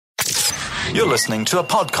You're listening to a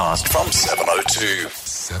podcast from 702.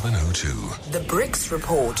 702. The BRICS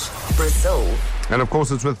report. Brazil. And of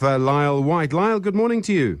course it's with Lyal White. Lyal, good morning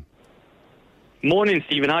to you. Morning,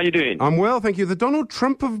 Stephen. How are you doing? I'm well, thank you. The Donald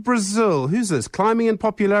Trump of Brazil. Who's this? Climbing in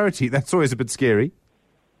popularity. That's always a bit scary.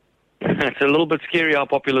 It's a little bit scary how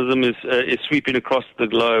populism is sweeping across the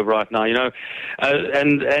globe right now, you know.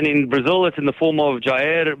 And in Brazil, it's in the form of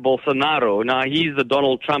Jair Bolsonaro. Now, he's the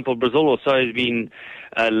Donald Trump of Brazil, or so he's been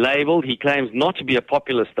labeled. He claims not to be a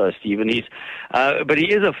populist, though, Stephen. But he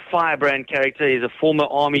is a firebrand character. He's a former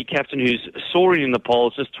army captain who's soaring in the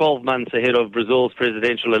polls just 12 months ahead of Brazil's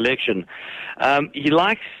presidential election. He's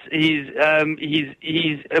a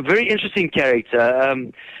very interesting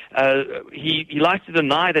character. He likes to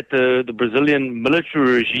deny that the Brazilian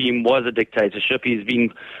military regime was a dictatorship. He's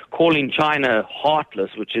been calling China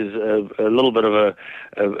heartless, which is a little bit of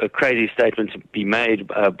a crazy statement to be made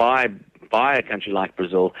by a country like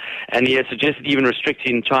Brazil. And he has suggested even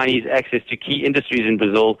restricting Chinese access to key industries in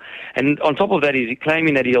Brazil. And on top of that, he's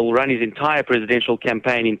claiming that he'll run his entire presidential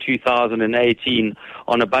campaign in 2018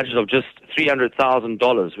 on a budget of just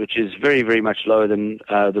 $300,000, which is very, very much lower than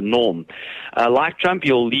the norm. Like Trump,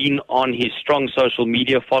 he'll lean on his strong social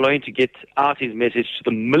media following to get out his message to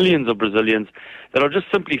the millions of Brazilians that are just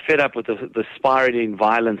simply fed up with the spiraling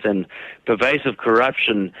violence and pervasive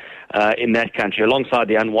corruption in that country, alongside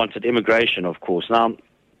the unwanted immigration, of course. Now,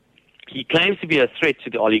 he claims to be a threat to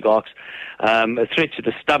the oligarchs, a threat to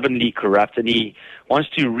the stubbornly corrupt, and he wants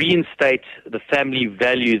to reinstate the family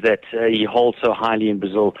values that he holds so highly in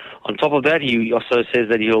Brazil. On top of that, he also says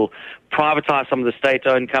that he'll privatize some of the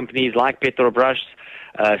state-owned companies like Petrobras,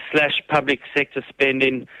 slash public sector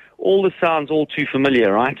spending. All this sounds all too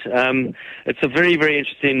familiar, right? It's a very, very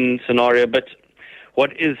interesting scenario, but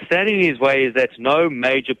what is standing in his way is that no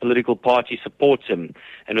major political party supports him.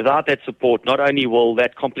 And without that support, not only will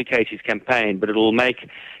that complicate his campaign, but it will make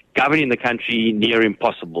governing the country near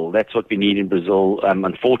impossible. That's what we need in Brazil,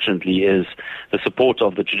 unfortunately, is the support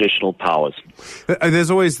of the traditional powers. There's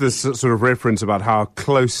always this sort of reference about how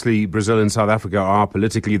closely Brazil and South Africa are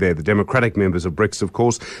politically. They're the democratic members of BRICS, of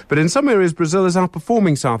course. But in some areas, Brazil is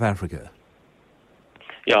outperforming South Africa.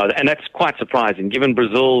 Yeah, and that's quite surprising, given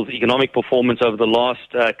Brazil's economic performance over the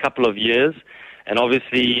last couple of years, and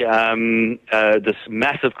obviously this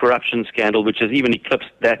massive corruption scandal, which has even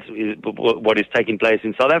eclipsed what is taking place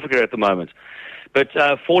in South Africa at the moment. But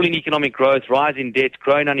falling economic growth, rising debt,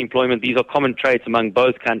 growing unemployment, these are common traits among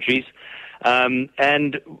both countries.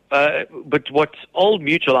 But what Old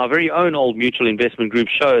Mutual, our very own Old Mutual investment group,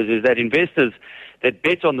 shows is that investors that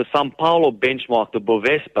bet on the São Paulo benchmark, the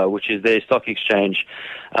Bovespa, which is their stock exchange,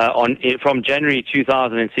 from January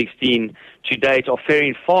 2016 to date, are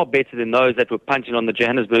faring far better than those that were punting on the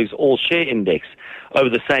Johannesburg's all-share index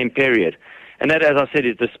over the same period. And that, as I said,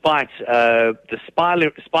 is despite the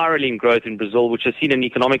spiraling growth in Brazil, which has seen an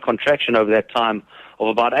economic contraction over that time of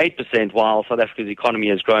about 8%, while South Africa's economy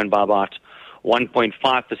has grown by about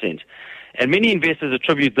 1.5%. And many investors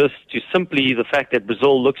attribute this to simply the fact that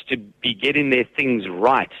Brazil looks to be getting their things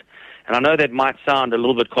right. And I know that might sound a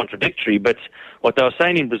little bit contradictory, but what they are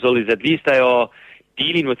saying in Brazil is at least they are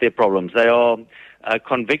dealing with their problems. They are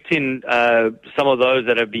convicting some of those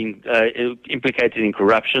that have been implicated in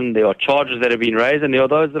corruption. There are charges that have been raised, and there are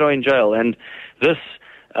those that are in jail. And the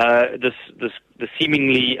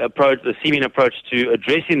seeming approach to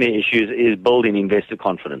addressing the issues is building investor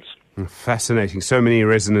confidence. Fascinating. So many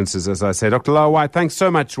resonances, as I say. Dr. Lyal White, thanks so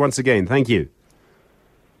much once again. Thank you.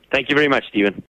 Thank you very much, Stephen.